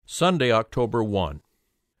Sunday, October 1.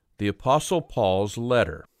 The Apostle Paul's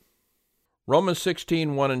letter. Romans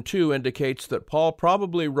 16:1 and 2 indicates that Paul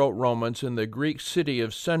probably wrote Romans in the Greek city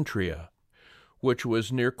of Centria, which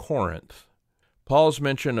was near Corinth. Paul's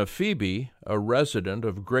mention of Phoebe, a resident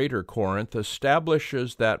of Greater Corinth,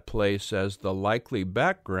 establishes that place as the likely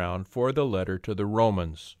background for the letter to the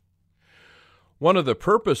Romans. One of the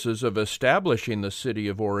purposes of establishing the city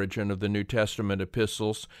of origin of the New Testament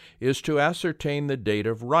epistles is to ascertain the date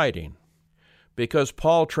of writing. Because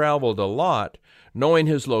Paul traveled a lot, knowing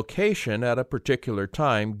his location at a particular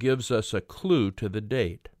time gives us a clue to the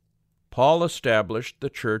date. Paul established the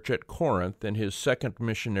church at Corinth in his second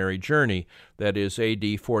missionary journey, that is,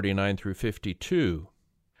 A.D. 49 through 52.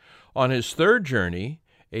 On his third journey,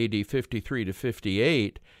 A.D. 53 to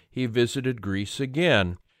 58, he visited Greece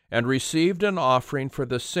again, and received an offering for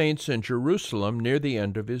the saints in Jerusalem near the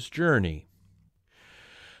end of his journey.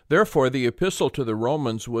 Therefore, the epistle to the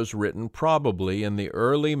Romans was written probably in the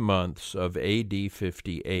early months of A.D.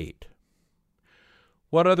 58.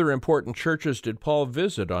 What other important churches did Paul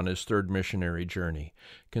visit on his third missionary journey?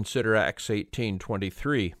 Consider Acts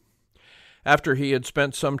 18:23. After he had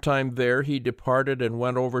spent some time there, he departed and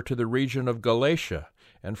went over to the region of Galatia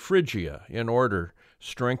and Phrygia in order,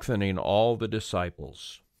 strengthening all the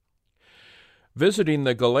disciples. Visiting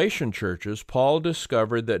the Galatian churches, Paul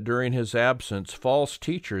discovered that during his absence, false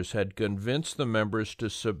teachers had convinced the members to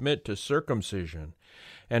submit to circumcision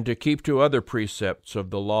and to keep to other precepts of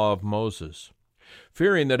the law of Moses.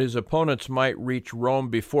 Fearing that his opponents might reach Rome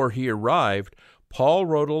before he arrived, Paul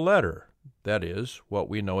wrote a letter, that is, what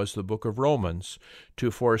we know as the book of Romans,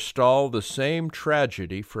 to forestall the same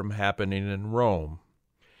tragedy from happening in Rome.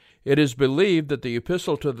 It is believed that the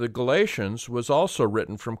epistle to the Galatians was also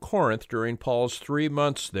written from Corinth during Paul's 3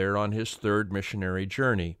 months there on his third missionary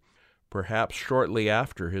journey, perhaps shortly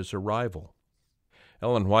after his arrival.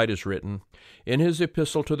 Ellen White has written, "In his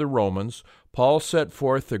epistle to the Romans, Paul set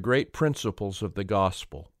forth the great principles of the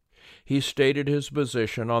gospel. He stated his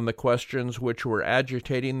position on the questions which were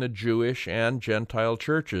agitating the Jewish and Gentile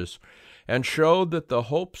churches, and showed that the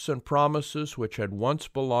hopes and promises which had once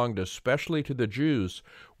belonged especially to the Jews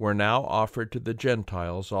were now offered to the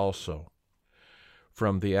Gentiles also."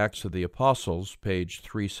 From the Acts of the Apostles, page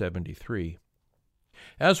 373.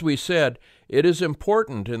 As we said, it is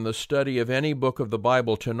important in the study of any book of the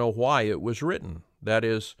Bible to know why it was written, that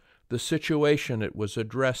is, the situation it was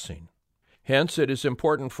addressing. Hence, it is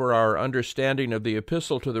important for our understanding of the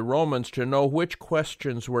epistle to the Romans to know which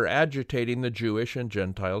questions were agitating the Jewish and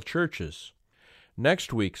Gentile churches.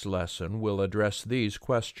 Next week's lesson will address these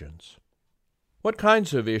questions. What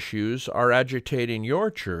kinds of issues are agitating your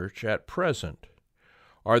church at present?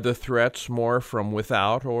 Are the threats more from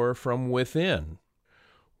without or from within?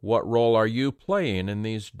 What role are you playing in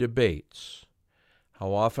these debates?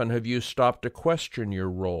 How often have you stopped to question your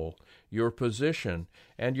role, your position,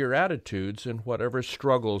 and your attitudes in whatever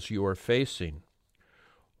struggles you are facing?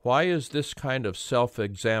 Why is this kind of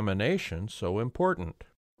self-examination so important?